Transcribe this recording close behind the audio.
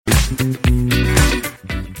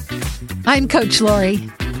I'm Coach Lori,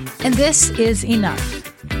 and this is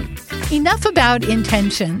Enough. Enough about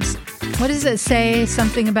intentions. What does it say?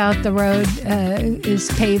 Something about the road is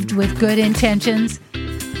paved with good intentions.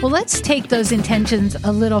 Well, let's take those intentions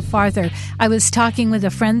a little farther. I was talking with a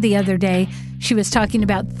friend the other day. She was talking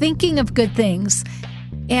about thinking of good things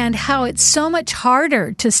and how it's so much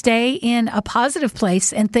harder to stay in a positive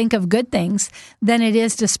place and think of good things than it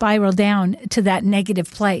is to spiral down to that negative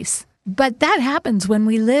place. But that happens when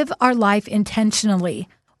we live our life intentionally.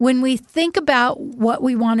 When we think about what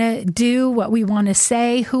we want to do, what we want to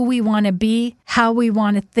say, who we want to be, how we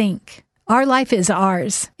want to think. Our life is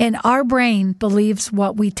ours, and our brain believes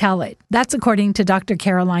what we tell it. That's according to Dr.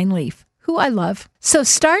 Caroline Leaf, who I love. So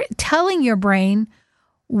start telling your brain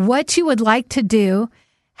what you would like to do,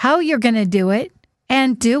 how you're going to do it,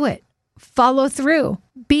 and do it. Follow through.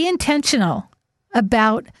 Be intentional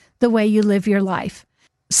about the way you live your life.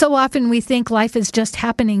 So often we think life is just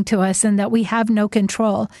happening to us and that we have no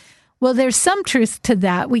control. Well, there's some truth to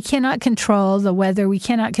that. We cannot control the weather. We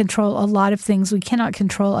cannot control a lot of things. We cannot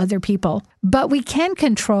control other people. But we can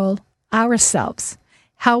control ourselves,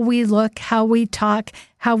 how we look, how we talk,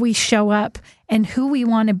 how we show up, and who we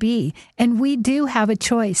want to be. And we do have a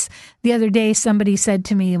choice. The other day, somebody said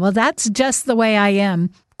to me, well, that's just the way I am.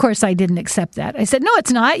 Of course, I didn't accept that. I said, no,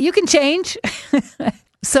 it's not. You can change.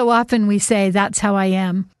 So often we say, that's how I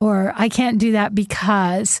am, or I can't do that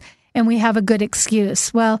because, and we have a good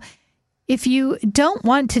excuse. Well, if you don't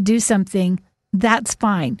want to do something, that's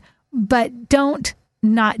fine, but don't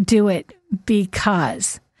not do it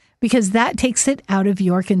because that takes it out of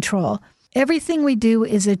your control. Everything we do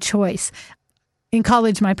is a choice. In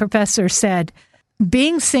college, my professor said,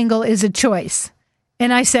 being single is a choice.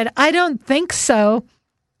 And I said, I don't think so.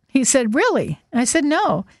 He said, really? And I said,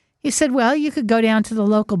 no. He said, well, you could go down to the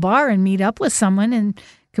local bar and meet up with someone and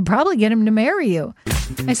could probably get him to marry you.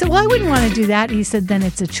 I said, well, I wouldn't want to do that. He said, then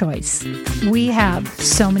it's a choice. We have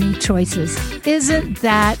so many choices. Isn't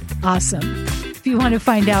that awesome? If you want to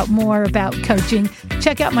find out more about coaching,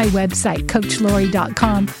 check out my website,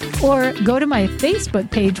 CoachLori.com, or go to my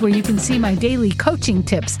Facebook page where you can see my daily coaching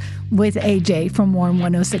tips with AJ from Warm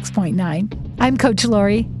 106.9. I'm Coach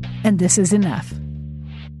Lori, and this is Enough.